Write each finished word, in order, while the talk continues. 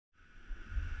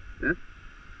Yes?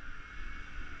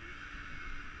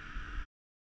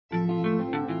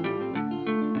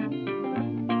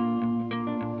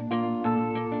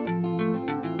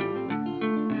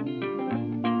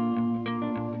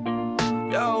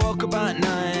 Yo, woke up at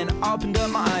 9, opened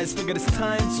up my eyes, figured it's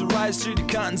time to rise through the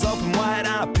curtains open wide, and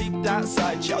I peeped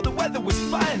outside. Yo, the weather was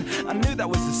fine. I knew that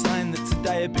was a sign that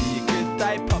today'd be a good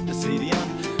day. Popped the CD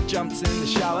on, jumped in the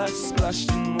shower,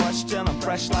 splashed and washed, and I'm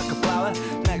fresh like a flower.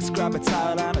 Next, grab a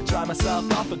towel and I dry myself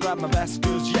off. I grab my vest,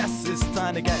 cause yes, it's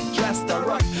time to get dressed. I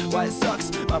rock white socks,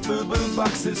 my food boot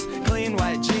boxes, clean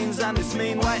white jeans, and this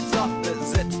mean white top that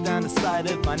zips down the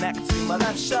side of my neck to my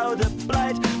left shoulder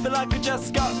blade. Feel like I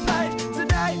just got paid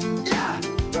today, yeah.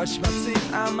 Brushed my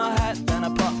teeth and my head, then I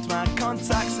popped my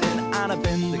contacts in, and I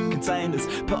bin the containers,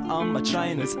 put on my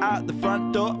trainers, out the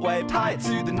front door, waved hi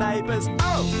to the neighbours.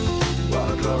 Oh,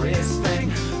 what a glorious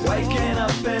thing, waking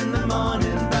up in the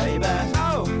morning, baby.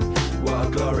 Oh, what a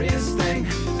glorious thing,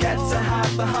 get to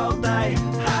have the whole day.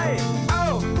 Hey,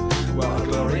 oh, what a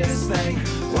glorious thing,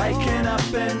 waking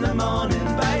up in the morning,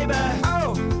 baby.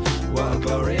 Oh, what a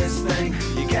glorious thing,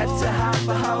 you get to have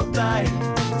the whole day.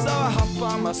 So I hop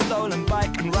on my stolen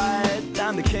bike and ride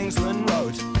down the Kingsland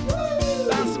Road.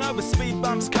 Bouncing over speed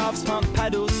bumps, calves pump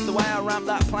pedals. The way I ramp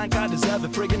that plank, I deserve a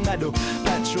friggin' medal.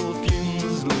 Petrol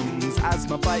fumes looms as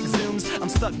my bike zooms. I'm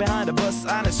stuck behind a bus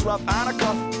and it's rough and I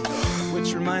cough.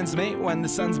 Which reminds me, when the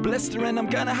sun's blistering, I'm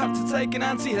gonna have to take an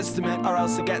antihistamine, or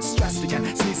else I get stressed again.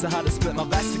 Sneeze so hard to split my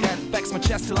vest again, vex my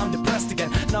chest till I'm depressed again.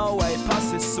 No way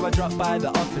past this, so I drop by the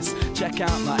office, check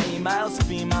out my emails,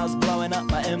 females blowing up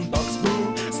my inbox.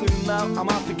 Boom, soon though I'm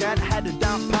off again, headed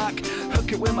down park,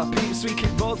 hook it with my peeps, we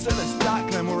kick ball till it's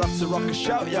dark, then we're off to rock a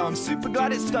show. Yo, I'm super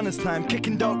glad it's Stunner's time,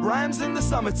 kicking dope rhymes in the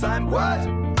summertime. What?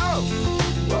 Oh,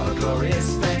 what a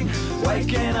glorious thing,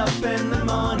 waking up in the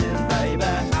morning, baby.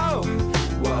 Oh,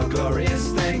 what a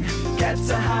glorious thing, get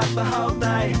to have the whole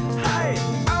day. Hey,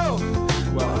 oh,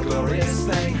 what a glorious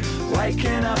thing,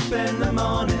 waking up in the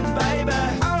morning, baby.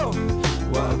 Oh,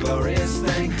 what a glorious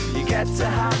thing, you get to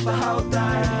have the whole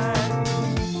day.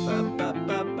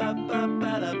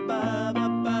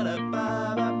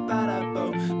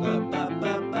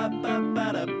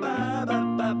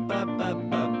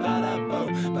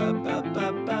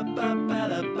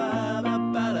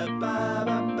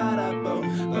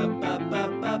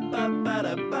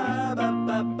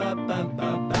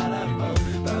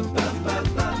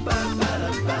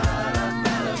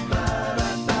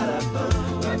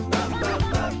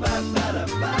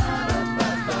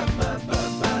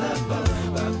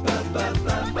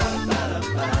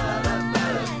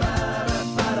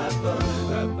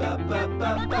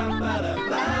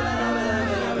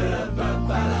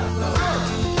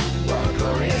 What a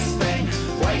glorious thing,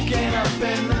 waking up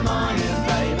in the morning,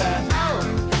 baby. Oh,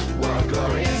 what a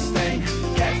glorious thing,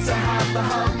 get to have the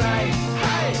whole